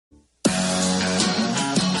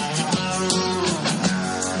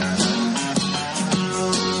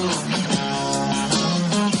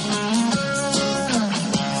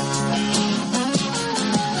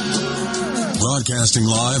Broadcasting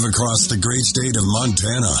live across the great state of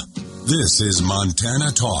Montana. This is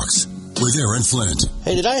Montana Talks with Aaron Flint.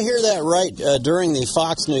 Hey, did I hear that right? During the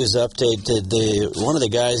Fox News update, did one of the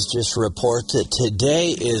guys just report that today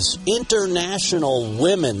is International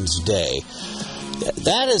Women's Day?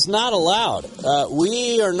 That is not allowed.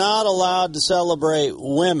 We are not allowed to celebrate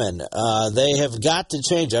women. They have got to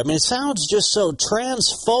change. I mean, it sounds just so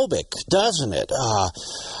transphobic, doesn't it?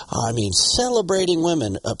 Celebrating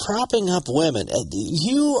women, propping up women.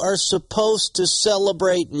 You are supposed to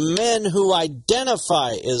celebrate men who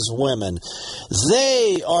identify as women.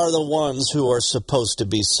 They are the ones who are supposed to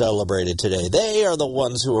be celebrated today. They are the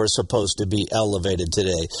ones who are supposed to be elevated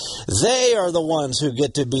today. They are the ones who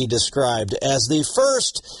get to be described as the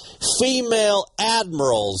first female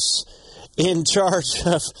admirals in charge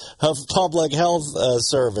of public health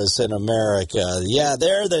service in America. Yeah,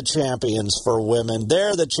 they're the champions for women.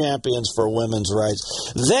 They're the champions for women's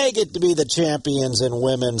rights. They get to be the champions in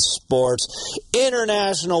women's sports.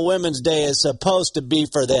 International Women's Day is supposed to be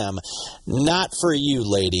for them, not for you,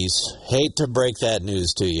 ladies. Hate to break that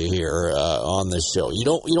news to you here on this show. You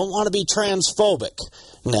don't want to be transphobic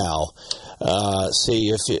now.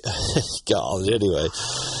 Anyway,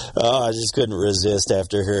 I just couldn't resist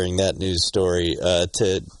after hearing that news story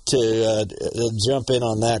to jump in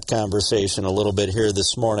on that conversation a little bit here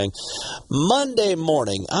this morning. Monday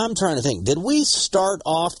morning, I'm trying to think, did we start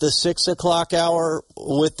off the 6 o'clock hour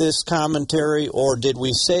with this commentary, or did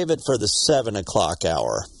we save it for the 7 o'clock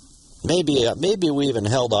hour? Maybe we even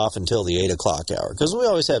held off until the 8 o'clock hour, because we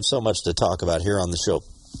always have so much to talk about here on the show.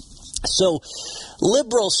 So,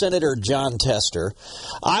 Liberal Senator Jon Tester,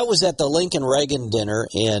 I was at the Lincoln Reagan dinner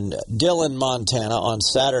in Dillon, Montana on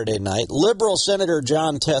Saturday night. Liberal Senator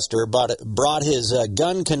Jon Tester brought his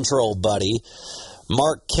gun control buddy,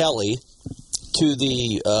 Mark Kelly, to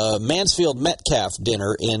the Mansfield Metcalf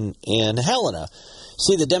dinner in Helena.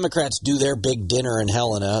 See, the Democrats do their big dinner in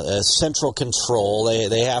Helena, central control.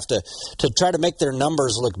 They have to try to make their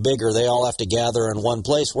numbers look bigger. They all have to gather in one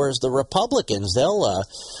place. Whereas the Republicans, they'll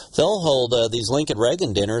hold these Lincoln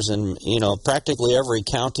Reagan dinners in practically every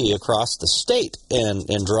county across the state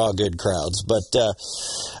and draw good crowds.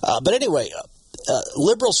 But anyway,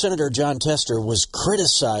 Liberal Senator Jon Tester was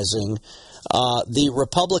criticizing the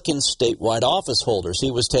Republican statewide office holders. He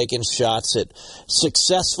was taking shots at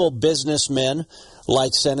successful businessmen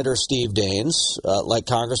like Senator Steve Daines, like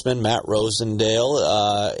Congressman Matt Rosendale,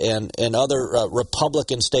 and other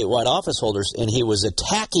Republican statewide office holders, and he was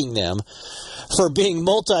attacking them for being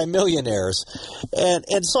multimillionaires.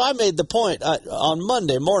 And so I made the point on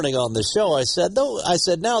Monday morning on the show. I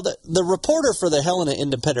said now that the reporter for the Helena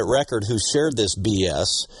Independent Record who shared this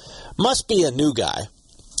BS must be a new guy.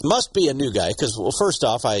 Must be a new guy because, well, first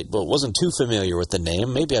off, I wasn't too familiar with the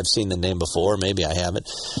name. Maybe I've seen the name before, maybe I haven't.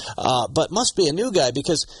 But must be a new guy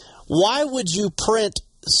because why would you print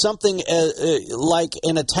something like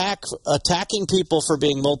an attacking people for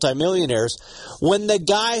being multimillionaires when the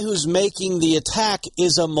guy who's making the attack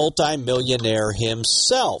is a multimillionaire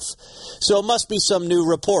himself? So it must be some new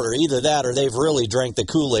reporter. Either that or they've really drank the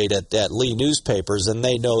Kool-Aid at Lee newspapers and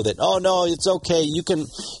they know that, oh, no, it's okay. You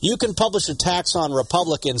can publish attacks on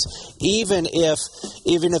Republicans even if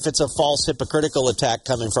it's a false hypocritical attack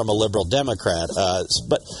coming from a liberal Democrat.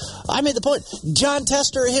 But I made the point. Jon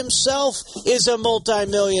Tester himself is a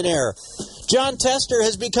multimillionaire. Jon Tester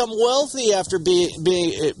has become wealthy after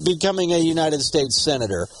becoming a United States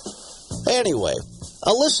Senator. Anyway,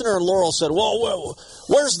 a listener in Laurel said, well,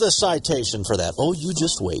 where's the citation for that? Oh, you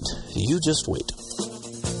just wait. You just wait.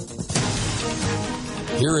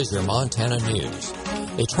 Here is your Montana news.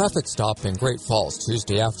 A traffic stop in Great Falls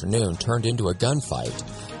Tuesday afternoon turned into a gunfight.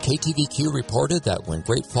 KTVQ reported that when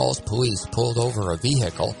Great Falls police pulled over a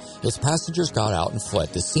vehicle, its passengers got out and fled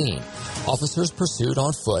the scene. Officers pursued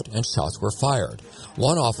on foot and shots were fired.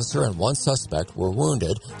 One officer and one suspect were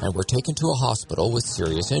wounded and were taken to a hospital with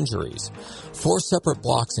serious injuries. 4 separate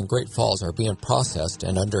blocks in Great Falls are being processed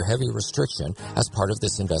and under heavy restriction as part of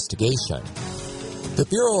this investigation. The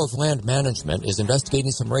Bureau of Land Management is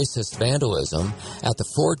investigating some racist vandalism at the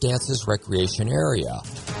Four Dances Recreation Area.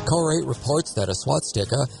 KORE 8 reports that a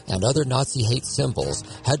swastika and other Nazi hate symbols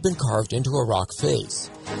had been carved into a rock face.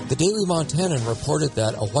 The Daily Montanan reported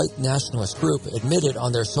that a white nationalist group admitted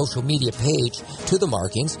on their social media page to the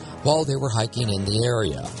markings while they were hiking in the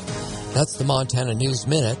area. That's the Montana News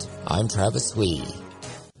Minute. I'm Travis Lee.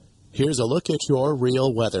 Here's a look at your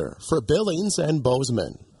real weather for Billings and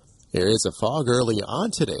Bozeman. Areas of fog early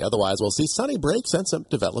on today. Otherwise, we'll see sunny breaks and some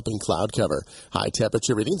developing cloud cover. High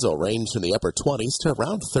temperature readings will range from the upper 20s to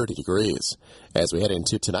around 30 degrees. As we head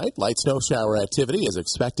into tonight, light snow shower activity is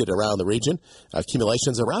expected around the region.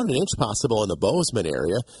 Accumulations around an inch possible in the Bozeman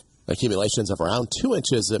area. Accumulations of around 2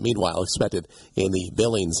 inches, meanwhile, expected in the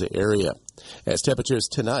Billings area. As temperatures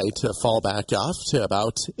tonight fall back off to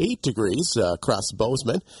about 8 degrees across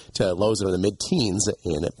Bozeman to lows in the mid-teens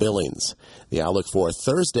in Billings. The outlook for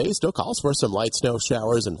Thursday still calls for some light snow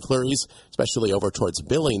showers and flurries, especially over towards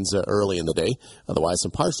Billings early in the day. Otherwise,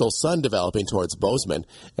 some partial sun developing towards Bozeman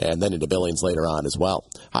and then into Billings later on as well.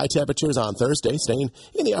 High temperatures on Thursday staying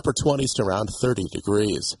in the upper 20s to around 30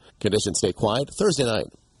 degrees. Conditions stay quiet Thursday night.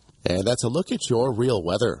 And that's a look at your real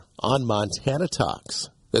weather on Montana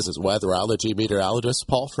Talks. This is weatherology meteorologist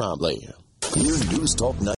Paul Trombley. Hear News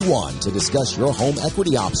Talk 91 to discuss your home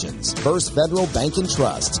equity options. First Federal Bank and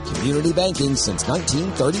Trust. Community banking since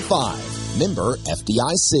 1935. Member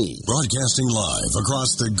FDIC. Broadcasting live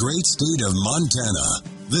across the great state of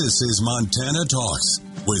Montana. This is Montana Talks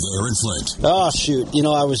with Aaron Flint. Oh, shoot.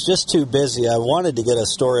 I was just too busy. I wanted to get a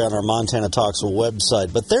story on our Montana Talks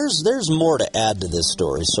website, but there's more to add to this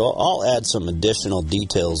story, so I'll add some additional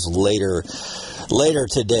details later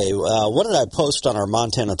today. What did I post on our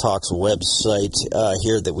Montana Talks website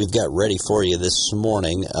here that we've got ready for you this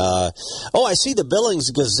morning? I see the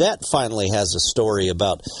Billings Gazette finally has a story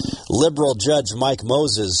about liberal Judge Mike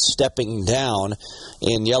Moses stepping down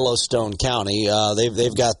in Yellowstone County.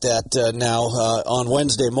 They've got that now on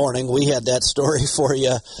Wednesday morning. We had that story for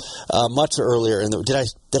you much earlier. Did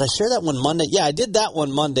I share that one Monday? Yeah, I did that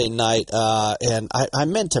one Monday night, and I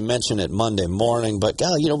meant to mention it Monday morning, but,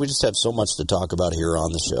 we just have so much to talk about here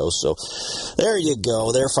on the show. So there you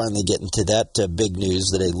go. They're finally getting to that big news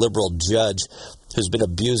that a liberal judge who's been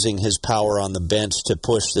abusing his power on the bench to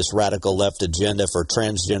push this radical left agenda for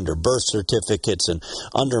transgender birth certificates and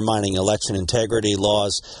undermining election integrity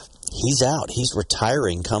laws. He's out. He's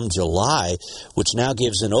retiring come July, which now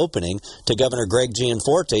gives an opening to Governor Greg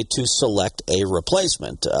Gianforte to select a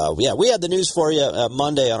replacement. We had the news for you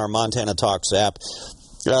Monday on our Montana Talks app.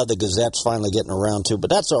 The Gazette's finally getting around to, but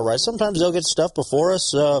that's all right. Sometimes they'll get stuff before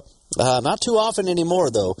us. Not too often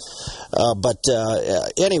anymore, though.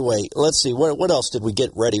 Anyway, let's see. What else did we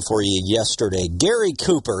get ready for you yesterday? Gary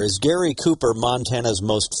Cooper. Is Gary Cooper Montana's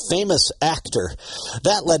most famous actor?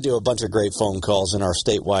 That led to a bunch of great phone calls in our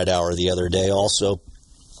statewide hour the other day also.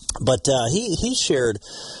 But he shared...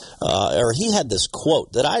 he had this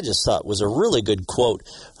quote that I just thought was a really good quote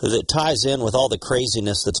that ties in with all the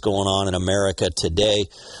craziness that's going on in America today.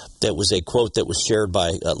 That was a quote that was shared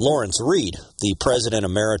by Lawrence Reed, the president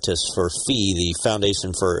emeritus for FEE, the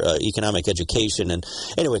Foundation for Economic Education. And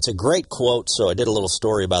anyway, it's a great quote, so I did a little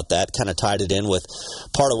story about that, kind of tied it in with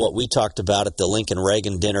part of what we talked about at the Lincoln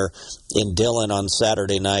Reagan dinner in Dillon on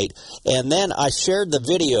Saturday night. And then I shared the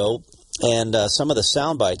video and some of the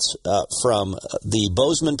sound bites from the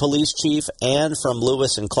Bozeman police chief and from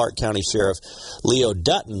Lewis and Clark County Sheriff Leo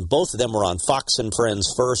Dutton. Both of them were on Fox and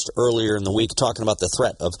Friends first earlier in the week talking about the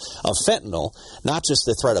threat of fentanyl, not just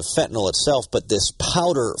the threat of fentanyl itself, but this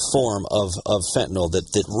powder form of fentanyl that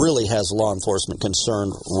really has law enforcement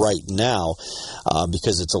concerned right now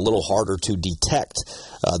because it's a little harder to detect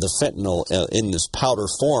the fentanyl in this powder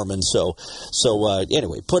form. And so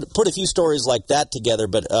anyway, put a few stories like that together.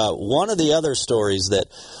 But one of the other stories that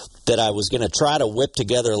I was going to try to whip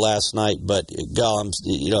together last night, but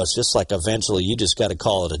it's just like eventually you just got to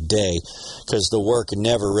call it a day because the work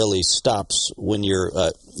never really stops when you're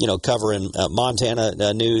covering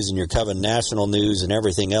Montana news and you're covering national news and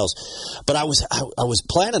everything else. But I was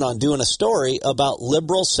planning on doing a story about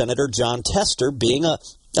liberal Senator Jon Tester being a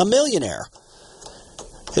millionaire.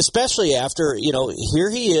 Especially after, here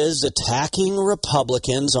he is attacking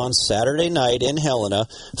Republicans on Saturday night in Helena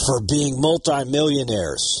for being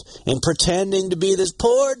multimillionaires and pretending to be this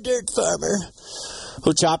poor dirt farmer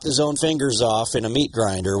who chopped his own fingers off in a meat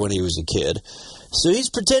grinder when he was a kid. So he's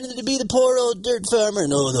pretending to be the poor old dirt farmer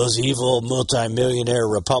and those evil multimillionaire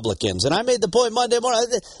Republicans. And I made the point Monday morning,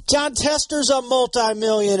 Jon Tester's a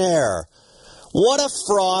multimillionaire. What a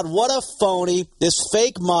fraud, what a phony, this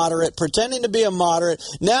fake moderate, pretending to be a moderate.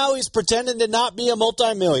 Now he's pretending to not be a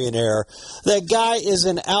multimillionaire. The guy is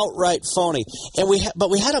an outright phony. And we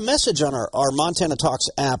had a message on our Montana Talks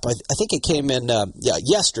app. I think it came in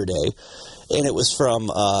yesterday, and it was from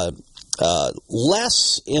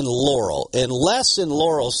Les in Laurel. And Les in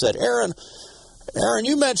Laurel said, Aaron, Aaron,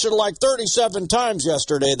 you mentioned like 37 times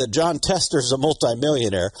yesterday that Jon Tester's a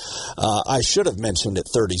multimillionaire. I should have mentioned it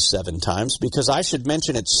 37 times because I should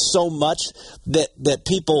mention it so much that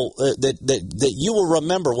people that you will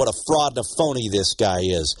remember what a fraud and a phony this guy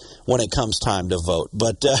is when it comes time to vote.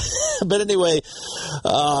 But anyway,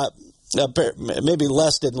 maybe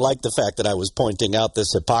Les didn't like the fact that I was pointing out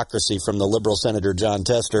this hypocrisy from the liberal Senator Jon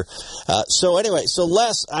Tester. So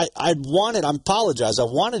Les, I apologize. I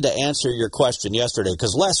wanted to answer your question yesterday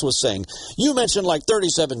because Les was saying, you mentioned like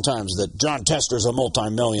 37 times that Jon Tester's a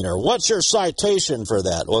multimillionaire. What's your citation for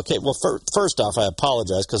that? Okay, well, first off, I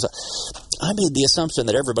apologize because I made the assumption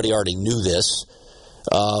that everybody already knew this.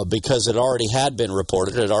 Because it already had been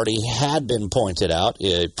reported, it already had been pointed out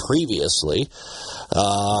previously.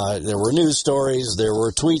 There were news stories, there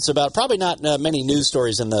were tweets about, probably not many news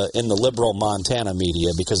stories in the liberal Montana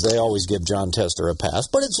media because they always give Jon Tester a pass.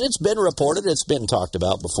 But it's been reported, it's been talked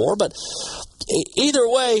about before. But either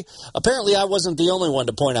way, apparently I wasn't the only one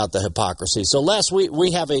to point out the hypocrisy. So Les,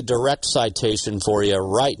 we have a direct citation for you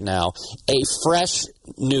right now, a fresh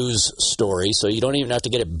news story, so you don't even have to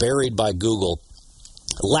get it buried by Google.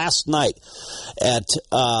 Last night at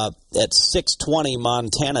 6:20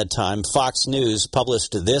 Montana time, Fox News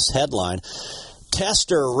published this headline: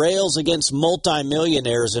 Tester rails against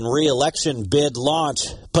multimillionaires in re-election bid launch,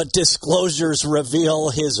 but disclosures reveal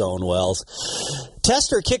his own wealth.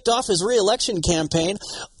 Tester kicked off his re-election campaign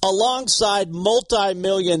alongside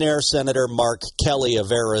multimillionaire Senator Mark Kelly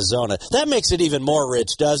of Arizona. That makes it even more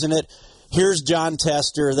rich, doesn't it? Here's Jon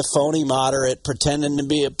Tester, the phony moderate, pretending to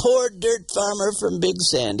be a poor dirt farmer from Big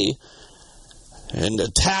Sandy and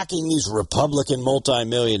attacking these Republican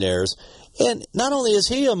multimillionaires. And not only is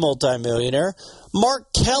he a multimillionaire,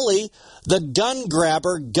 Mark Kelly, the gun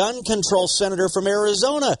grabber, gun control senator from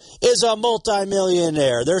Arizona, is a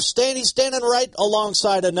multimillionaire. He's standing right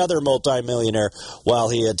alongside another multimillionaire while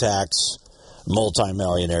he attacks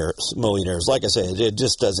millionaires. Like I said, it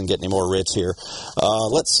just doesn't get any more rich here.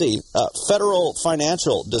 Let's see. Federal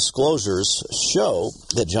financial disclosures show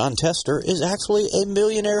that Jon Tester is actually a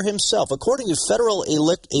millionaire himself. According to Federal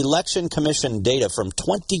Election Commission data from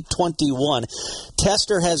 2021,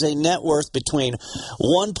 Tester has a net worth between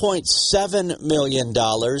 $1.7 million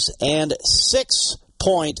and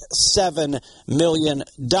 $6.7 million.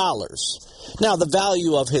 Now, the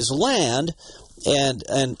value of his land and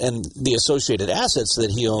the associated assets that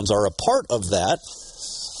he owns are a part of that.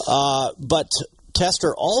 But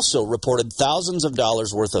Tester also reported thousands of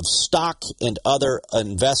dollars worth of stock and other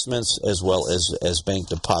investments as well as bank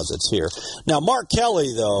deposits here. Now, Mark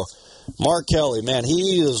Kelly, man,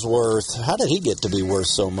 he is worth, how did he get to be worth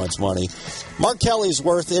so much money? Mark Kelly's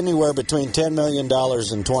worth anywhere between $10 million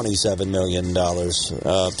and $27 million.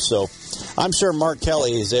 So I'm sure Mark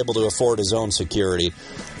Kelly is able to afford his own security.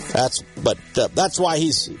 That's why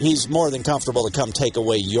he's more than comfortable to come take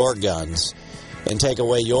away your guns and take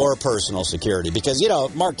away your personal security. Because,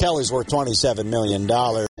 Mark Kelly's worth $27 million.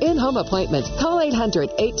 In-home appointments. Call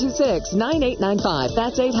 800-826-9895.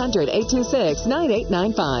 That's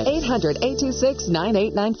 800-826-9895.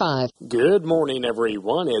 800-826-9895. Good morning,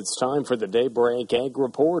 everyone. It's time for the Daybreak Ag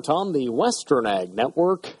Report on the Western Ag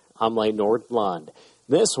Network. I'm Lane Nordlund.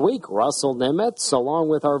 This week, Russell Nimitz, along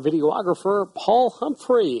with our videographer, Paul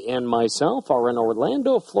Humphrey, and myself are in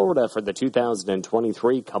Orlando, Florida for the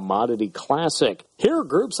 2023 Commodity Classic. Here are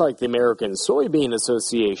groups like the American Soybean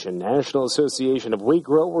Association, National Association of Wheat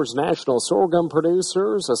Growers, National Sorghum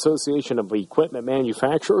Producers, Association of Equipment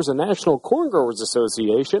Manufacturers, and National Corn Growers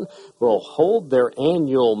Association will hold their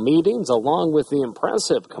annual meetings along with the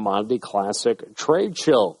impressive Commodity Classic trade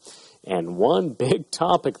show. And one big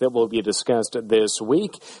topic that will be discussed this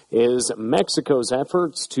week is Mexico's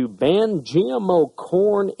efforts to ban GMO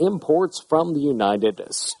corn imports from the United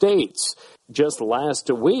States. Just last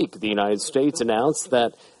week, the United States announced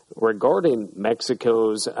that regarding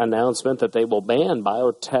Mexico's announcement that they will ban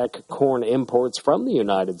biotech corn imports from the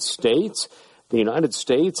United States, the United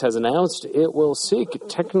States has announced it will seek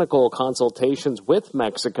technical consultations with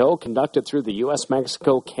Mexico conducted through the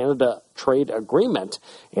U.S.-Mexico-Canada Trade Agreement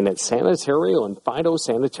in its sanitary and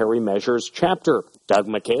phytosanitary measures chapter. Doug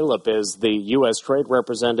McCaleb is the U.S. Trade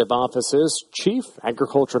Representative Office's chief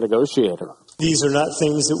agriculture negotiator. These are not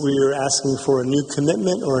things that we are asking for a new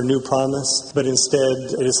commitment or a new promise, but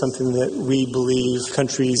instead it is something that we believe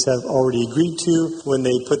countries have already agreed to when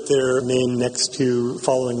they put their name next to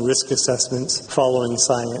following risk assessments, following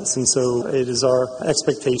science. And so it is our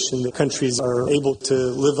expectation that countries are able to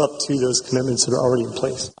live up to those commitments that are already in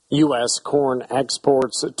place. U.S. corn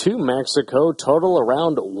exports to Mexico total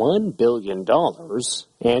around $1 billion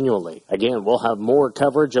annually. Again, we'll have more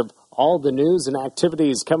coverage of all the news and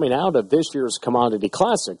activities coming out of this year's Commodity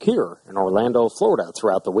Classic here in Orlando, Florida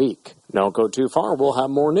throughout the week. Don't go too far. We'll have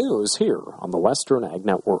more news here on the Western Ag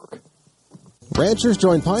Network. Ranchers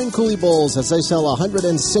join Pine Coulee Bulls as they sell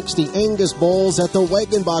 160 Angus bulls at the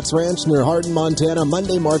Wagon Box Ranch near Hardin, Montana,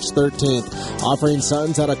 Monday, March 13th. Offering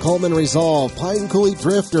sons out of Coleman Resolve, Pine Coulee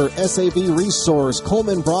Drifter, SAV Resource,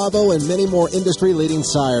 Coleman Bravo, and many more industry-leading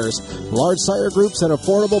sires. Large sire groups and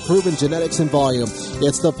affordable proven genetics and volume.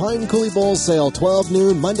 It's the Pine Coulee Bull Sale, 12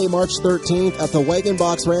 noon, Monday, March 13th at the Wagon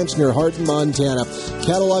Box Ranch near Hardin, Montana.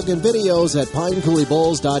 Catalog and videos at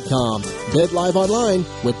pinecouleebulls.com. Bid live online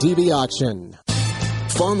with TV Auction.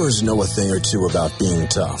 Farmers know a thing or two about being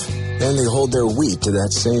tough, and they hold their wheat to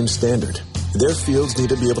that same standard. Their fields need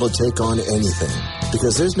to be able to take on anything,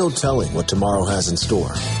 because there's no telling what tomorrow has in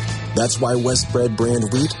store. That's why Westbred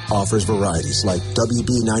brand wheat offers varieties like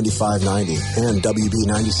WB 9590 and WB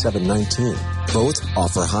 9719. Both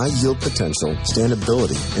offer high yield potential,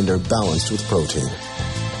 standability, and are balanced with protein.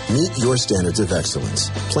 Meet your standards of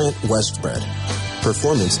excellence. Plant Westbred.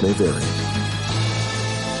 Performance may vary.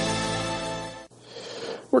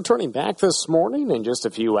 We're turning back this morning. In just a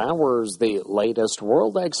few hours, the latest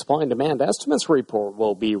World Ag Supply and Demand Estimates report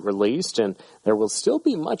will be released, and there will still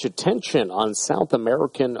be much attention on South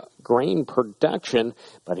American grain production.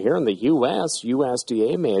 But here in the U.S.,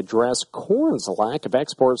 USDA may address corn's lack of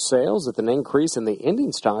export sales with an increase in the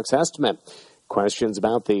ending stocks estimate. Questions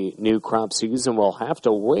about the new crop season will have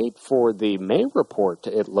to wait for the May report,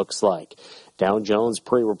 it looks like. Dow Jones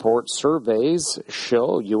pre-report surveys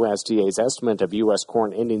show USDA's estimate of U.S.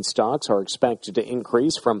 corn ending stocks are expected to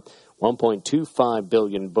increase from 1.25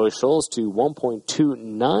 billion bushels to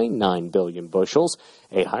 1.299 billion bushels,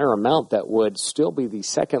 a higher amount that would still be the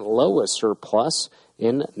second lowest surplus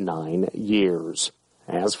in 9 years.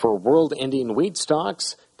 As for world ending wheat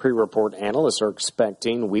stocks, pre-report analysts are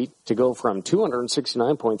expecting wheat to go from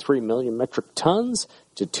 269.3 million metric tons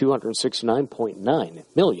to 269.9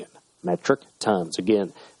 million metric tons.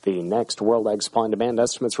 Again, the next World Ag Supply and Demand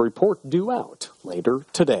Estimates report due out later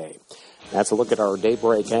today. That's a look at our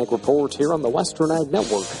Daybreak Ag Report here on the Western Ag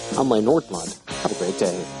Network. I'm Lane Nordlund. Have a great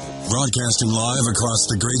day. Broadcasting live across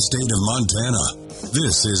the great state of Montana.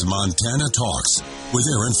 This is Montana Talks with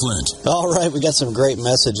Aaron Flint. All right, we got some great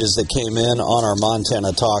messages that came in on our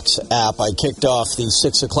Montana Talks app. I kicked off the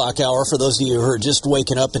 6 o'clock hour for those of you who are just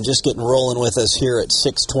waking up and just getting rolling with us here at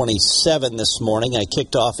 6:27 this morning. I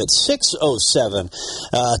kicked off at 6:07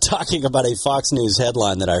 talking about a Fox News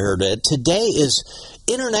headline that I heard. Today is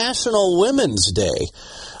International Women's Day.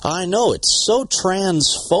 I know, it's so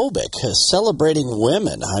transphobic, celebrating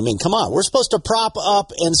women. I mean, come on. We're supposed to prop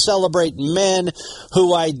up and celebrate men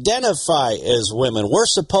who identify as women. We're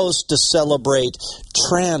supposed to celebrate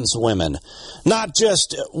trans women, not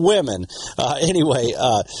just women. Anyway,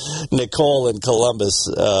 Nicole in Columbus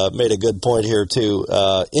made a good point here, too.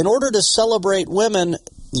 In order to celebrate women,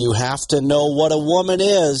 you have to know what a woman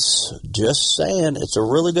is. Just saying. It's a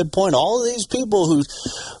really good point. All of these people who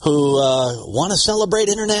want to celebrate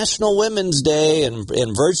International Women's Day and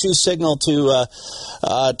virtue signal to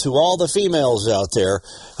all the females out there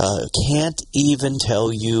can't even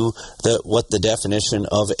tell you what the definition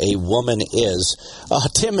of a woman is.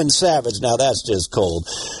 Tim and Savage, now that's just cold.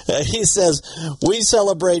 He says, we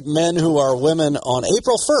celebrate men who are women on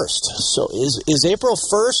April 1st. So is April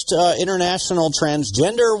 1st International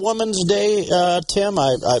Transgender Women's Day, Tim?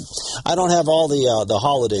 I don't have all the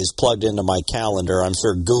holidays plugged into my calendar. I'm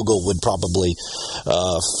sure Google would probably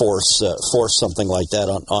force something like that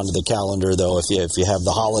onto the calendar, though, if you have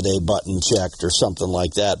the holiday button checked or something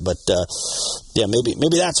like that. But yeah,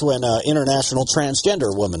 maybe that's when International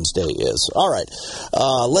Transgender Women's Day is. All right,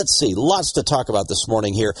 let's see. Lots to talk about this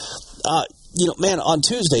morning here. Man, on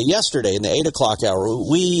Tuesday, yesterday, in the 8 o'clock hour,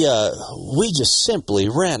 we just simply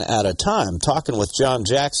ran out of time talking with John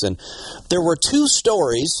Jackson. There were two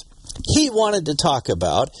stories he wanted to talk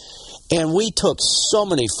about, and we took so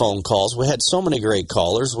many phone calls. We had so many great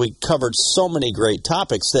callers. We covered so many great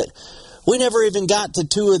topics that we never even got to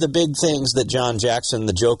two of the big things that John Jackson,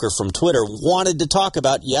 the Joker from Twitter, wanted to talk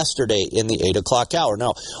about yesterday in the 8 o'clock hour.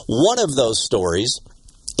 Now, one of those stories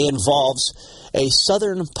involves a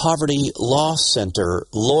Southern Poverty Law Center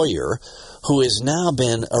lawyer who has now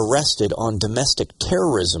been arrested on domestic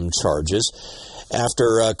terrorism charges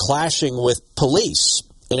after clashing with police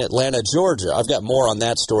in Atlanta, Georgia. I've got more on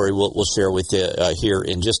that story we'll share with you here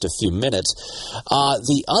in just a few minutes.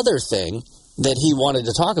 The other thing that he wanted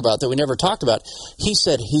to talk about that we never talked about, he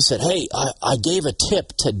said, hey, I gave a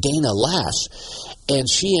tip to Dana Lash, and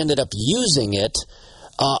she ended up using it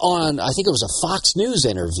on, I think it was a Fox News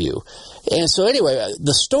interview. And so anyway,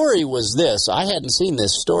 the story was this. I hadn't seen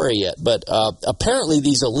this story yet, but apparently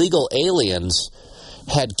these illegal aliens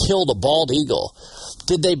had killed a bald eagle.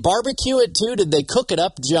 Did they barbecue it too? Did they cook it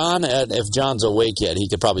up, John? If John's awake yet, he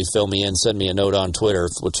could probably fill me in, send me a note on Twitter,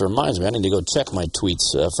 which reminds me, I need to go check my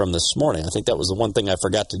tweets from this morning. I think that was the one thing I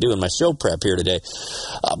forgot to do in my show prep here today.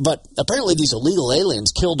 But apparently these illegal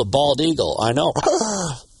aliens killed a bald eagle. I know.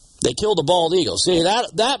 They killed a bald eagle. See,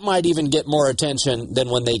 that might even get more attention than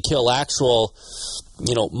when they kill actual,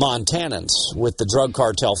 Montanans with the drug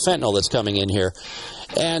cartel fentanyl that's coming in here.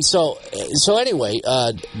 And so anyway,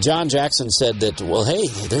 John Jackson said that, well, hey,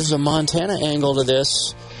 there's a Montana angle to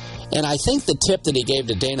this. And I think the tip that he gave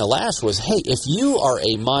to Dana Lash was, hey, if you are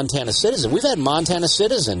a Montana citizen, we've had Montana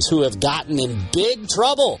citizens who have gotten in big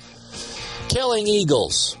trouble killing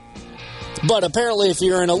eagles. But apparently if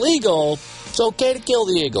you're an illegal, it's okay to kill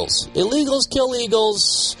the eagles. Illegals kill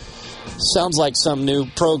eagles. Sounds like some new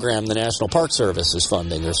program the National Park Service is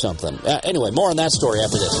funding or something. Anyway, more on that story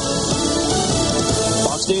after this.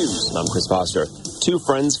 Fox News, I'm Chris Foster. Two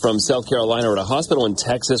friends from South Carolina are at a hospital in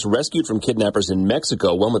Texas, rescued from kidnappers in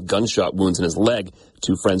Mexico, one with gunshot wounds in his leg.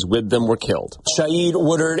 Two friends with them were killed. Shaeed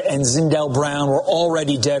Woodard and Zindell Brown were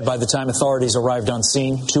already dead by the time authorities arrived on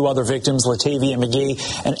scene. Two other victims, Latavia McGee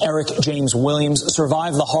and Eric James Williams,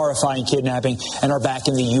 survived the horrifying kidnapping and are back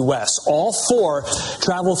in the U.S. All four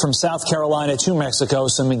traveled from South Carolina to Mexico,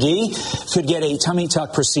 so McGee could get a tummy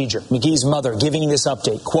tuck procedure. McGee's mother giving this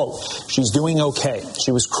update, quote, she's doing okay.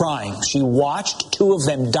 She was crying. She watched two of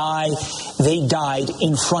them die. They died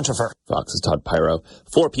in front of her. Fox's Todd Pyro.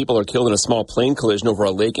 4 people are killed in a small plane collision over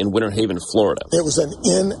a lake in Winter Haven, Florida. It was an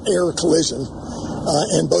in-air collision,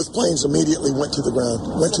 and both planes immediately went to the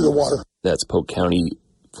ground, went to the water. That's Polk County,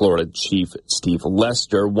 Florida Chief Steve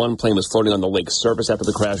Lester. One plane was floating on the lake's surface after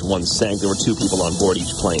the crash. One sank. There were 2 people on board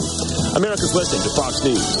each plane. America's listening to Fox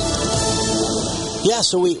News. Yeah,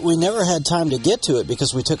 so we never had time to get to it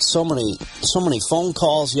because we took so many phone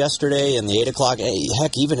calls yesterday and the 8 o'clock,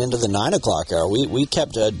 heck, even into the 9 o'clock hour. We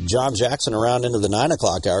kept John Jackson around into the 9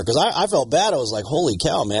 o'clock hour because I felt bad. I was like, holy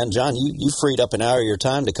cow, man, John, you freed up an hour of your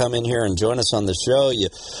time to come in here and join us on the show. You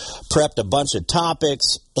prepped a bunch of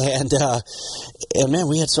topics. And man,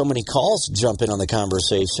 we had so many calls jump in on the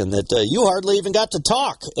conversation that you hardly even got to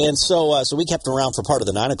talk. And so we kept around for part of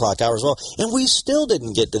the 9 o'clock hour as well. And we still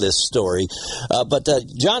didn't get to this story. But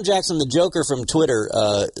John Jackson, the Joker from Twitter,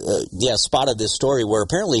 spotted this story where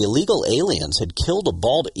apparently illegal aliens had killed a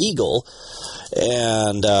bald eagle.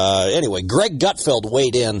 And anyway, Greg Gutfeld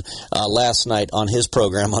weighed in last night on his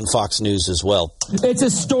program on Fox News as well. It's a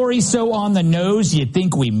story so on the nose you'd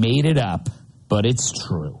think we made it up. But it's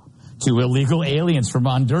true. 2 illegal aliens from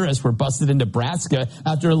Honduras were busted in Nebraska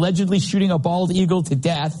after allegedly shooting a bald eagle to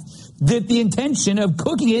death with the intention of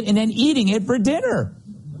cooking it and then eating it for dinner.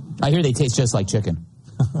 I hear they taste just like chicken.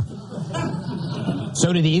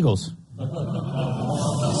 So do the eagles.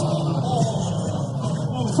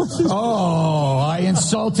 Oh, I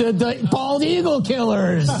insulted the bald eagle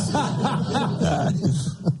killers.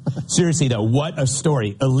 Seriously, though, what a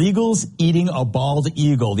story. Illegals eating a bald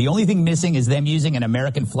eagle. The only thing missing is them using an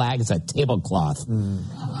American flag as a tablecloth.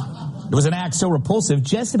 It was an act so repulsive,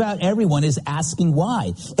 just about everyone is asking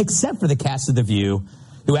why, except for the cast of The View,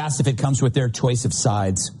 who asked if it comes with their choice of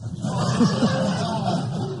sides.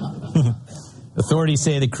 Authorities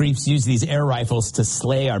say the creeps use these air rifles to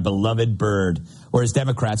slay our beloved bird, or as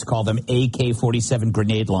Democrats call them, AK-47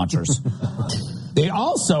 grenade launchers. They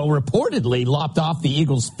also reportedly lopped off the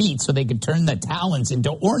eagle's feet so they could turn the talons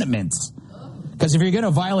into ornaments. Because if you're going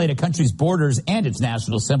to violate a country's borders and its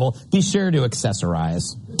national symbol, be sure to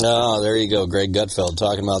accessorize. Oh, there you go. Greg Gutfeld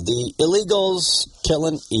talking about the illegals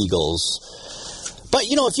killing eagles. But,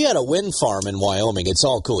 if you had a wind farm in Wyoming, it's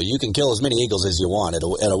all cool. You can kill as many eagles as you want at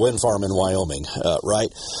a wind farm in Wyoming, right?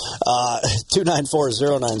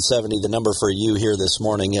 294-0970, the number for you here this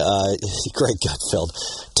morning. Greg Gutfeld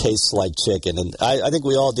tastes like chicken. And I think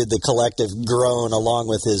we all did the collective groan along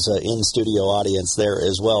with his in-studio audience there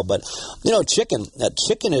as well. But, chicken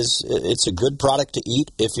it's a good product to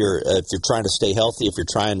eat if you're trying to stay healthy, if you're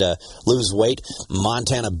trying to lose weight.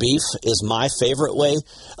 Montana beef is my favorite way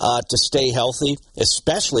to stay healthy,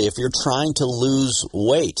 especially if you're trying to lose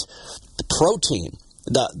weight. The protein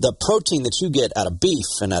that you get out of beef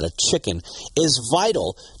and out of chicken is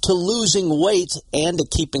vital to losing weight and to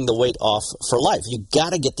keeping the weight off for life. You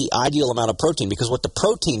got to get the ideal amount of protein, because what the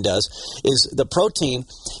protein does is the protein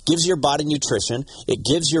gives your body nutrition. It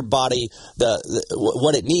gives your body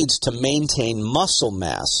what it needs to maintain muscle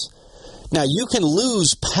mass. Now, you can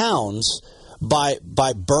lose pounds by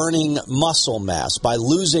burning muscle mass, by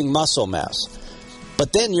losing muscle mass.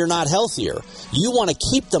 but then you're not healthier. You want to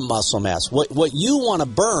keep the muscle mass. What you want to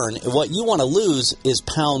burn, what you want to lose is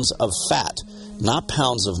pounds of fat, not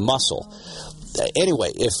pounds of muscle. Anyway,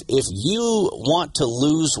 if you want to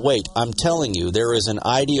lose weight, I'm telling you, there is an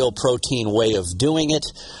ideal protein way of doing it.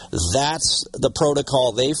 That's the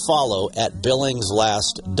protocol they follow at Billings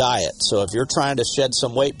Last Diet. So if you're trying to shed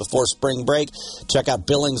some weight before spring break, check out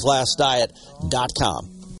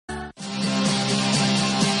BillingsLastDiet.com.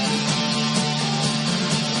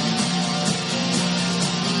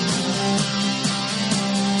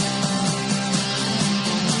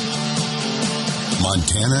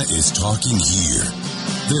 Montana is talking here.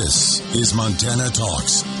 This is Montana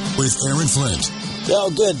Talks with Aaron Flint. Oh,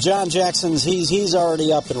 good. John Jackson's he's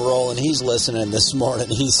already up and rolling. He's listening this morning.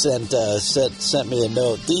 He sent me a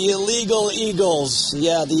note. The illegal eagles,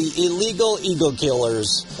 yeah, the illegal eagle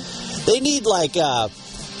killers. They need like a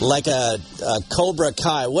Cobra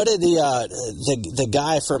Kai. What did the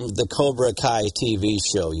guy from the Cobra Kai TV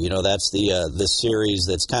show? You know, that's the series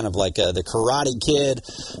that's kind of like the Karate Kid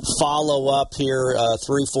follow up here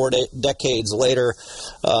 3-4 decades later.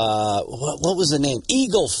 What was the name?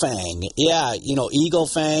 Eagle Fang. Yeah, you know, Eagle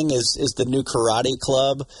Fang is the new karate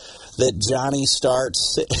club that Johnny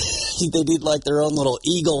starts. They need like their own little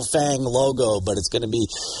Eagle Fang logo, but it's going to be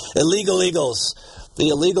illegal eagles. The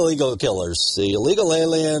illegal eagle killers, the illegal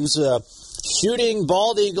aliens shooting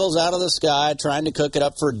bald eagles out of the sky, trying to cook it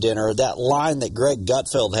up for dinner. That line that Greg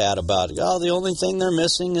Gutfeld had about, the only thing they're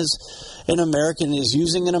missing is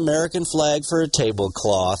using an American flag for a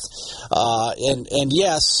tablecloth. And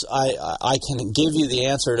yes, I can give you the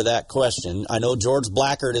answer to that question. I know George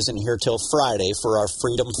Blackard isn't here till Friday for our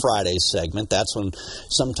Freedom Friday segment. That's when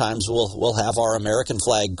sometimes we'll have our American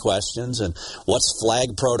flag questions and what's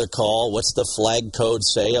flag protocol, what's the flag code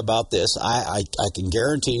say about this. I can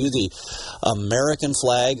guarantee you the American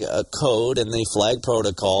flag code and the flag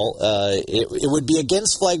protocol, it would be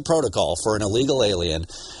against flag protocol for an illegal alien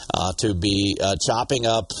to be chopping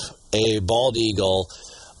up a bald eagle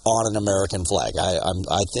on an American flag.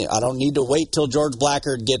 I think I don't need to wait till George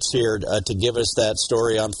Blackard gets here to give us that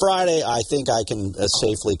story on Friday. I think I can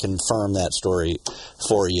safely confirm that story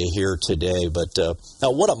for you here today. But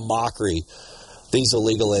now, what a mockery these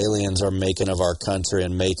illegal aliens are making of our country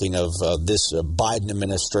and making of this Biden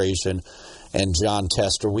administration and John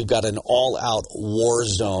Tester. We've got an all-out war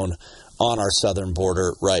zone on our southern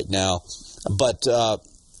border right now. But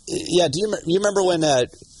yeah, do you remember when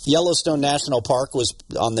Yellowstone National Park was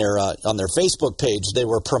on their Facebook page? They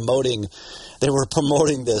were promoting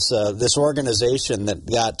this organization that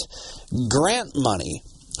got grant money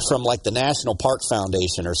from like the National Park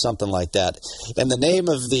Foundation or something like that, and the name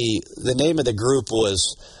of the group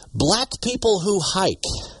was Black People Who Hike.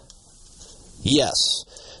 Yes,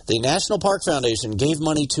 the National Park Foundation gave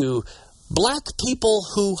money to Black People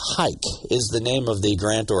Who Hike is the name of the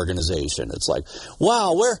grant organization. It's like,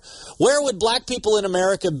 wow, where would black people in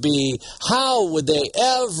America be? How would they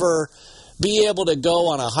ever be able to go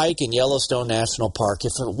on a hike in Yellowstone National Park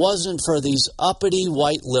if it wasn't for these uppity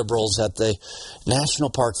white liberals at the National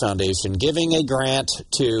Park Foundation giving a grant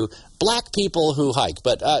to black people who hike?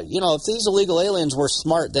 But, if these illegal aliens were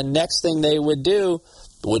smart, the next thing they would do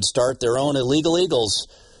would start their own illegal eagles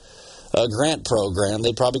grant program.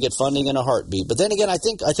 They'd probably get funding in a heartbeat. But then again, I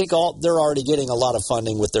think they're already getting a lot of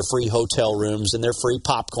funding with their free hotel rooms and their free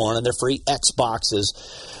popcorn and their free Xboxes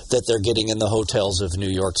that they're getting in the hotels of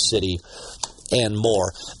New York City and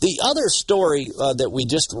more. The other story that we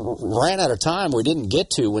just ran out of time, we didn't get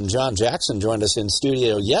to when John Jackson joined us in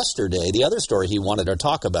studio yesterday, the other story he wanted to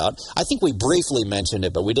talk about, I think we briefly mentioned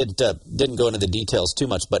it, but we didn't go into the details too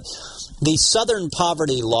much, but the Southern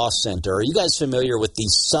Poverty Law Center. Are you guys familiar with the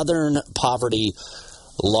Southern Poverty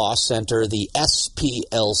Law Center, the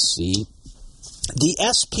SPLC? The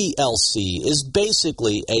SPLC is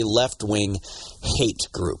basically a left-wing hate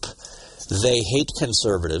group. They hate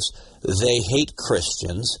conservatives. They hate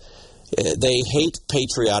Christians. They hate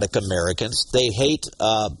patriotic Americans. They hate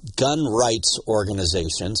gun rights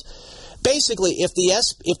organizations. Basically, if the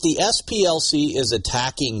SPLC is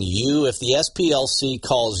attacking you, if the SPLC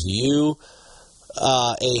calls you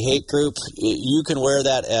a hate group, you can wear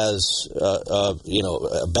that as a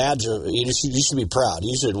badge of. You should be proud.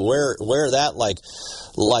 You should wear that like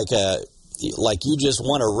you just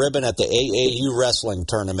won a ribbon at the AAU wrestling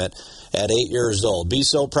tournament at 8 years old. Be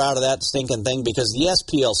so proud of that stinking thing, because the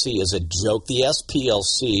SPLC is a joke. The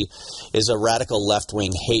SPLC is a radical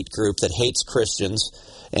left-wing hate group that hates Christians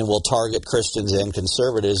and will target Christians and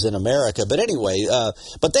conservatives in America. But anyway,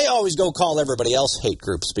 but they always go call everybody else hate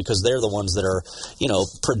groups because they're the ones that are,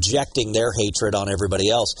 projecting their hatred on everybody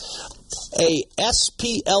else. A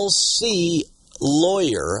SPLC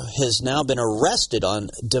lawyer has now been arrested on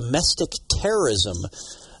domestic terrorism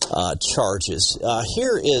charges.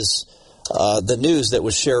 Here is the news that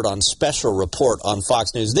was shared on Special Report on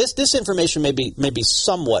Fox News. This information may be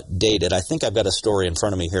somewhat dated. I think I've got a story in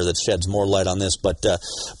front of me here that sheds more light on this, but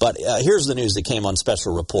here's the news that came on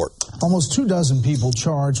Special Report. Almost 24 people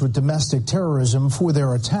charged with domestic terrorism for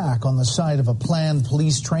their attack on the site of a planned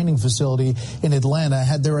police training facility in Atlanta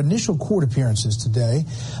had their initial court appearances today.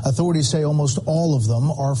 Authorities say almost all of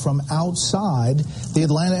them are from outside the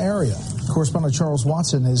Atlanta area. Correspondent Charles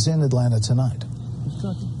Watson is in Atlanta tonight.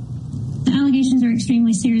 The allegations are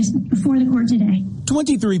extremely serious before the court today.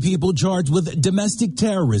 23 people charged with domestic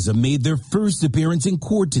terrorism made their first appearance in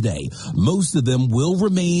court today. Most of them will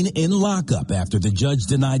remain in lockup after the judge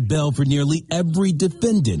denied bail for nearly every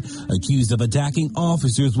defendant accused of attacking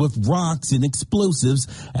officers with rocks and explosives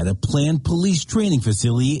at a planned police training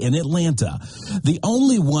facility in Atlanta. The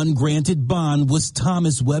only one granted bond was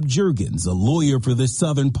Thomas Webb Juergens, a lawyer for the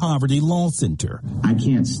Southern Poverty Law Center. I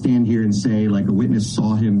can't stand here and say, like, a witness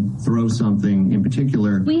saw him throw something in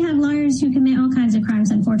particular. We have lawyers who commit all kinds of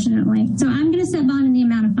crimes, unfortunately. So I'm going to set bond in the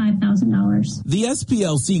amount of $5,000. The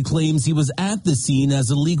SPLC claims he was at the scene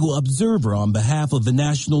as a legal observer on behalf of the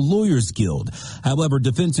National Lawyers Guild. However,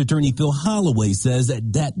 defense attorney Phil Holloway says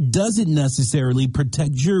that doesn't necessarily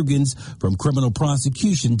protect Juergens from criminal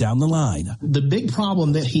prosecution down the line. The big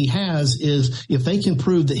problem that he has is if they can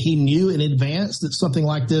prove that he knew in advance that something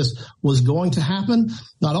like this was going to happen,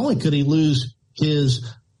 not only could he lose his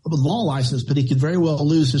law license, but he could very well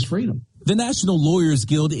lose his freedom. The National Lawyers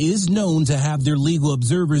Guild is known to have their legal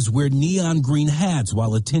observers wear neon green hats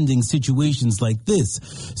while attending situations like this.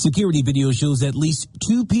 Security video shows at least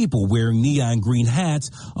 2 people wearing neon green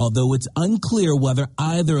hats, although it's unclear whether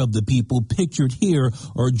either of the people pictured here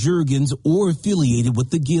are Juergens or affiliated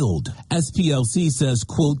with the guild. SPLC says,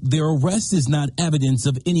 quote, their arrest is not evidence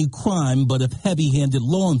of any crime but of heavy-handed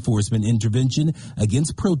law enforcement intervention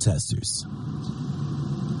against protesters.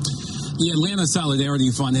 The Atlanta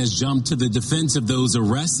Solidarity Fund has jumped to the defense of those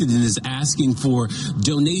arrested and is asking for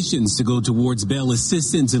donations to go towards bail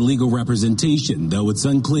assistance and legal representation, though it's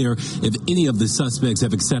unclear if any of the suspects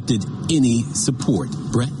have accepted any support.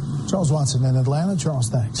 Brett? Charles Watson in Atlanta. Charles,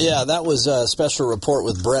 thanks. Yeah, that was a Special Report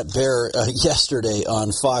with Brett Baer yesterday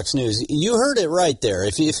on Fox News. You heard it right there.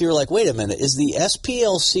 If you're like, wait a minute, is the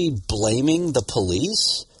SPLC blaming the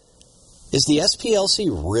police? Is the SPLC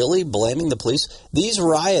really blaming the police? These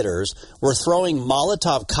rioters were throwing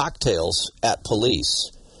Molotov cocktails at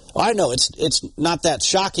police. I know it's not that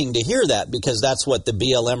shocking to hear that because that's what the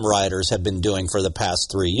BLM rioters have been doing for the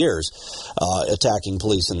past 3 years, attacking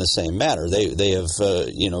police in the same manner. They have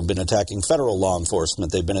been attacking federal law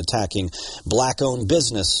enforcement. They've been attacking black-owned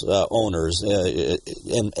business owners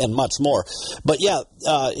and much more. But yeah,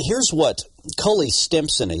 here's what Cully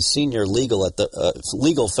Stimson, a senior legal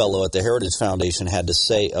fellow at the Heritage Foundation, had to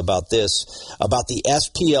say about this, about the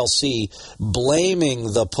SPLC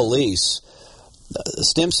blaming the police.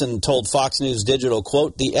 Stimson told Fox News Digital,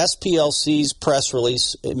 quote, the SPLC's press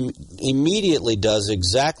release immediately does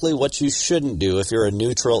exactly what you shouldn't do if you're a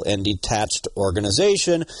neutral and detached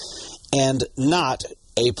organization and not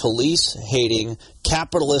a police-hating,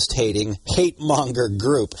 capitalist-hating, hate-monger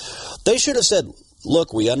group. They should have said,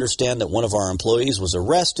 look, we understand that one of our employees was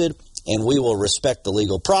arrested, and we will respect the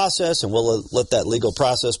legal process, and we'll let that legal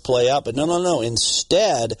process play out. But no.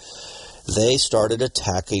 Instead, they started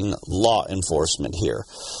attacking law enforcement here.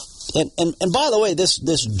 And by the way, this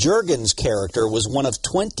Juergens character was one of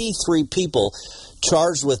 23 people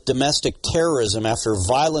charged with domestic terrorism after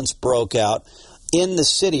violence broke out in the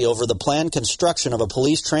city over the planned construction of a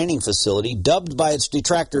police training facility dubbed by its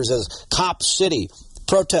detractors as Cop City.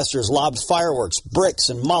 Protesters lobbed fireworks, bricks,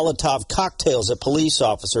 and Molotov cocktails at police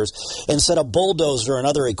officers and set a bulldozer and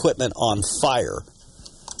other equipment on fire.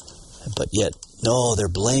 But yet, no, they're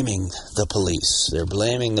blaming the police. They're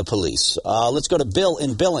blaming the police. Let's go to Bill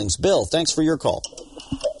in Billings. Bill, thanks for your call.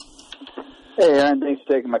 Hey, Aaron, thanks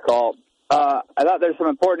for taking my call. I thought there's some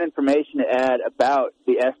important information to add about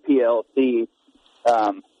the SPLC.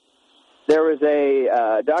 There was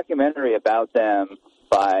a documentary about them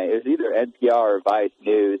by, it was either NPR or Vice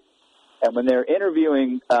News, and when they're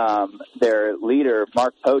interviewing their leader,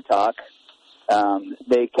 Mark Potok,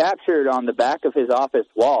 they captured on the back of his office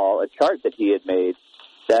wall a chart that he had made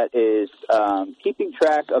that is keeping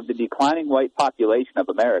track of the declining white population of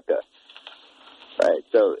America. Right.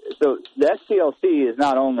 So the SPLC is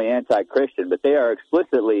not only anti-Christian, but they are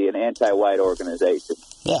explicitly an anti-white organization.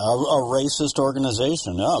 Yeah, a racist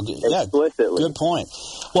organization. Oh, yeah, explicitly. Good point.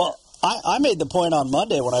 Well, I made the point on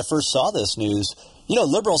Monday when I first saw this news.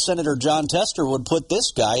 Liberal Senator Jon Tester would put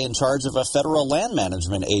this guy in charge of a federal land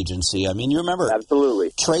management agency. I mean, you remember.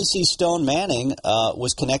 Absolutely. Tracy Stone Manning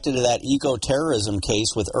was connected to that eco-terrorism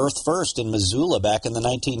case with Earth First in Missoula back in the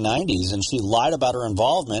 1990s, and she lied about her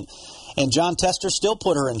involvement, and Jon Tester still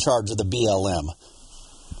put her in charge of the BLM.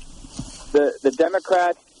 The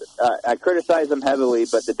Democrats, I criticize them heavily,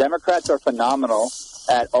 but the Democrats are phenomenal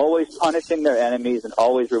at always punishing their enemies and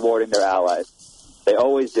always rewarding their allies. They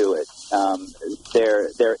always do it.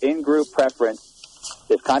 Their in-group preference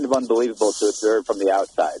is kind of unbelievable to observe from the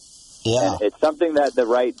outside. Yeah. And it's something that the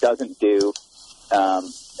right doesn't do,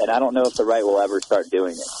 and I don't know if the right will ever start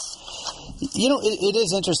doing it. It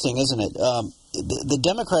is interesting, isn't it? The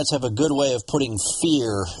Democrats have a good way of putting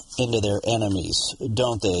fear into their enemies,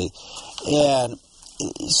 don't they? And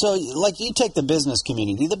so, like, you take the business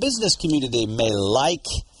community. The business community may like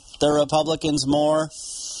the Republicans more,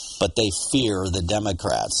 but they fear the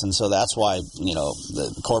Democrats. And so that's why,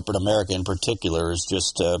 the corporate America in particular is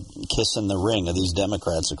just kissing the ring of these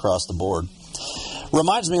Democrats across the board.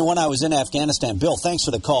 Reminds me of when I was in Afghanistan. Bill, thanks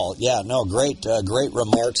for the call. Yeah, no, great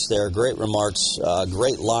remarks there. Great remarks.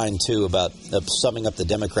 Great line, too, about summing up the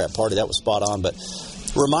Democrat Party. That was spot on. But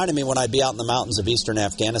reminded me when I'd be out in the mountains of eastern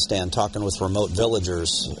Afghanistan talking with remote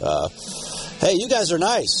villagers. Hey, you guys are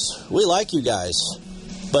nice. We like you guys.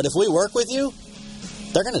 But if we work with you,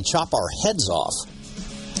 they're going to chop our heads off.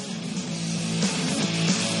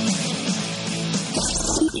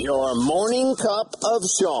 Your morning cup of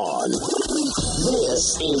Sean.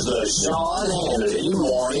 This is the Sean Hannity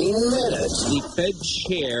Morning Minute. The Fed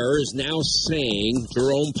chair is now saying,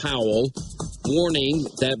 Jerome Powell, warning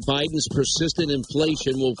that Biden's persistent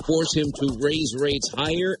inflation will force him to raise rates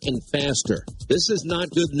higher and faster. This is not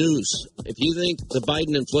good news. If you think the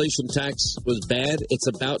Biden inflation tax was bad, it's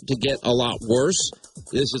about to get a lot worse.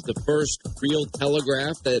 This is the first real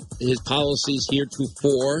telegraph that his policies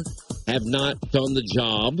heretofore have not done the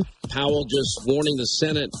job. Powell just warning the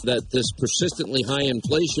Senate that this persistently high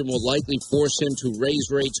inflation will likely force him to raise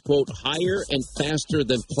rates, quote, higher and faster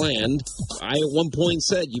than planned. I at one point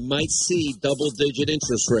said you might see double-digit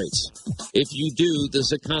interest rates. If you do,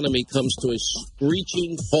 this economy comes to a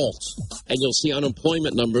screeching halt, and you'll see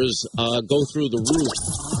unemployment numbers go through the roof.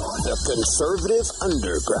 The Conservative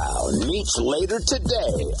Underground meets later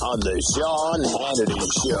today on the Sean Hannity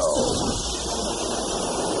Show.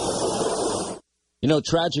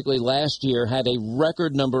 Tragically, last year had a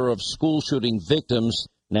record number of school shooting victims.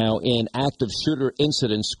 Now, in active shooter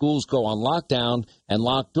incidents, schools go on lockdown, and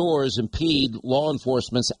locked doors impede law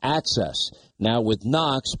enforcement's access. Now, with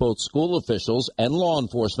Knox, both school officials and law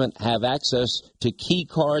enforcement have access to key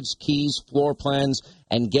cards, keys, floor plans,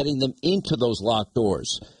 and getting them into those locked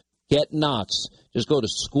doors. Get Knox. Just go to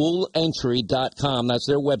schoolentry.com. That's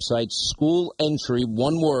their website, schoolentry,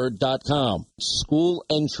 one word.com,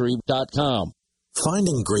 schoolentry.com.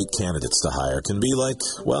 Finding great candidates to hire can be like,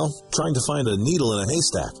 trying to find a needle in a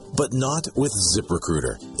haystack, but not with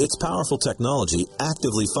ZipRecruiter. Its powerful technology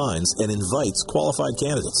actively finds and invites qualified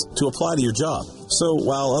candidates to apply to your job. So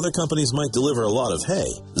while other companies might deliver a lot of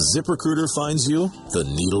hay, ZipRecruiter finds you the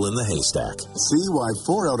needle in the haystack. See why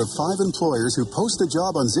 4 out of 5 employers who post a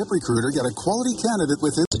job on ZipRecruiter get a quality candidate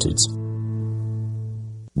with institutes.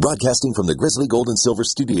 Broadcasting from the Grizzly Gold and Silver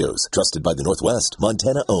Studios, trusted by the Northwest,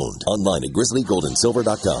 Montana owned. Online at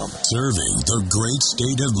grizzlygoldandsilver.com. Serving the great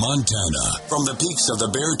state of Montana, from the peaks of the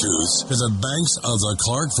Beartooth to the banks of the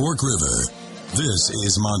Clark Fork River. This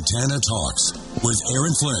is Montana Talks with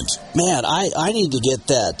Aaron Flint. Man, I need to get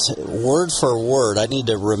that word for word. I need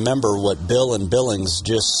to remember what Bill and Billings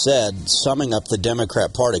just said, summing up the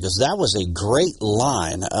Democrat Party, because that was a great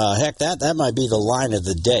line. Heck, that might be the line of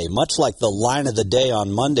the day. Much like the line of the day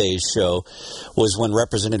on Monday's show was when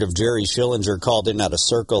Representative Jerry Schillinger called in out of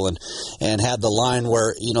Circle and had the line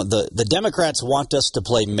where, the Democrats want us to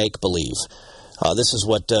play make-believe. This is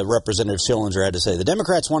what Representative Schillinger had to say. The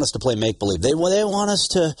Democrats want us to play make-believe. They want us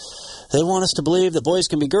to believe that boys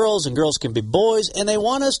can be girls and girls can be boys, and they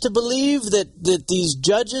want us to believe that these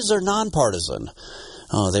judges are nonpartisan.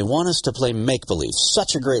 They want us to play make-believe.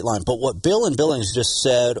 Such a great line. But what Bill and Billings just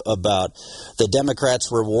said about the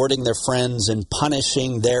Democrats rewarding their friends and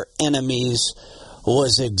punishing their enemies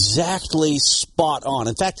was exactly spot on.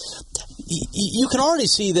 In fact, you can already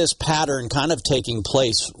see this pattern kind of taking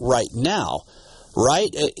place right now.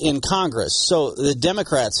 Right in Congress. So the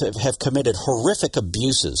Democrats have committed horrific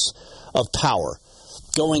abuses of power.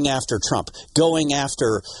 going after Trump, going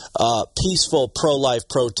after peaceful pro-life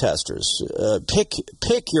protesters. Pick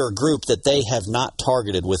your group that they have not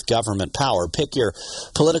targeted with government power. Pick your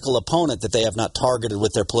political opponent that they have not targeted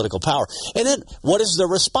with their political power. And then what is the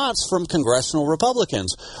response from congressional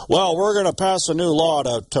Republicans? Well, we're going to pass a new law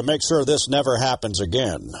to make sure this never happens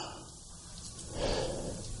again.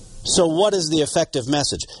 So what is the effective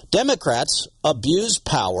message? Democrats abuse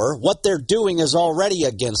power. What they're doing is already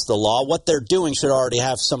against the law. What they're doing should already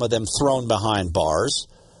have some of them thrown behind bars.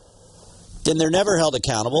 Then they're never held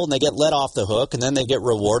accountable, and they get let off the hook, and then they get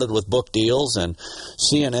rewarded with book deals and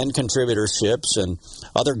CNN contributorships and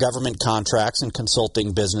other government contracts and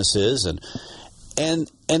consulting businesses, and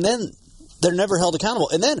then they're never held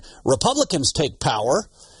accountable. And then Republicans take power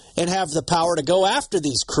and have the power to go after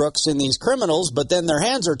these crooks and these criminals, but then their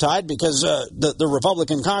hands are tied because the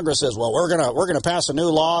Republican Congress says, well, we're gonna pass a new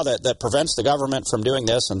law that prevents the government from doing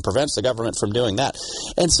this and prevents the government from doing that.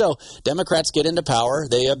 And so Democrats get into power,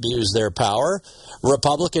 they abuse their power.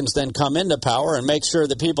 Republicans then come into power and make sure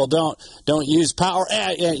that people don't use power.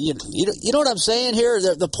 You know what I'm saying here?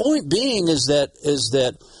 The point being is that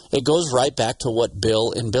it goes right back to what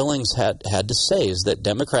Bill and Billings had to say, is that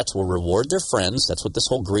Democrats will reward their friends. That's what this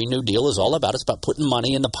whole Green New Deal is all about. It's about putting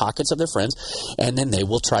money in the pockets of their friends, and then they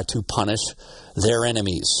will try to punish their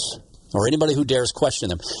enemies or anybody who dares question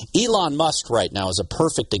them. Elon Musk right now is a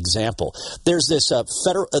perfect example. There's this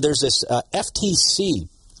FTC,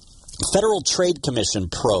 Federal Trade Commission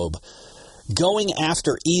probe going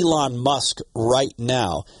after Elon Musk right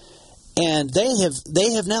now. And they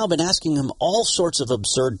have now been asking him all sorts of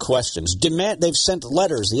absurd questions. They've sent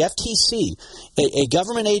letters. The FTC, a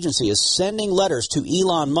government agency, is sending letters to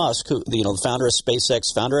Elon Musk, who, the founder of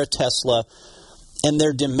SpaceX, founder of Tesla, and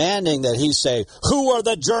they're demanding that he say, who are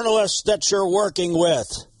the journalists that you're working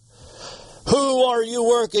with? Who are you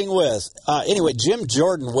working with? Anyway, Jim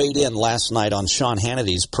Jordan weighed in last night on Sean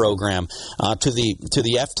Hannity's program to the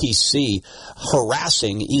FTC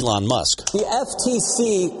harassing Elon Musk. The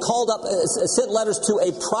FTC sent letters to a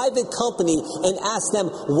private company and asked them,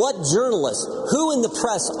 what journalists, who in the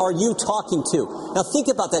press are you talking to? Now think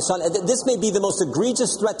about that, Sean. This may be the most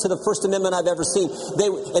egregious threat to the First Amendment I've ever seen.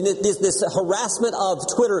 This harassment of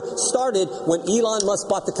Twitter started when Elon Musk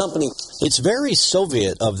bought the company. It's very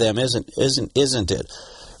Soviet of them, isn't it?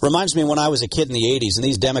 Reminds me when I was a kid in the 80s, and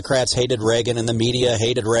these Democrats hated Reagan and the media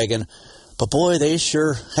hated Reagan. But boy, they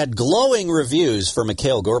sure had glowing reviews for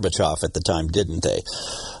Mikhail Gorbachev at the time, didn't they?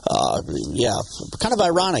 Yeah, kind of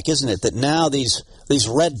ironic, isn't it, that now these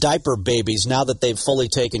red diaper babies, now that they've fully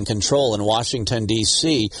taken control in Washington,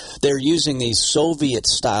 D.C., they're using these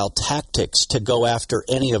Soviet-style tactics to go after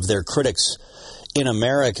any of their critics in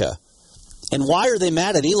America. And why are they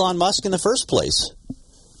mad at Elon Musk in the first place?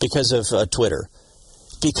 Because of Twitter.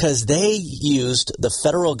 Because they used the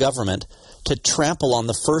federal government to trample on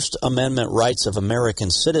the First Amendment rights of American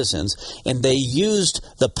citizens, and they used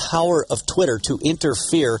the power of Twitter to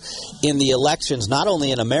interfere in the elections, not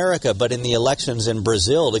only in America, but in the elections in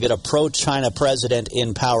Brazil, to get a pro-China president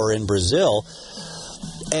in power in Brazil.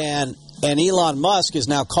 And Elon Musk is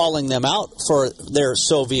now calling them out for their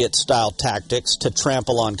Soviet-style tactics to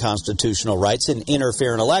trample on constitutional rights and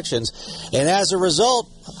interfere in elections. And as a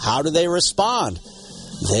result, how do they respond?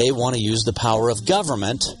 They want to use the power of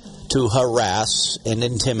government to harass and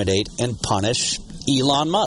intimidate and punish Elon Musk.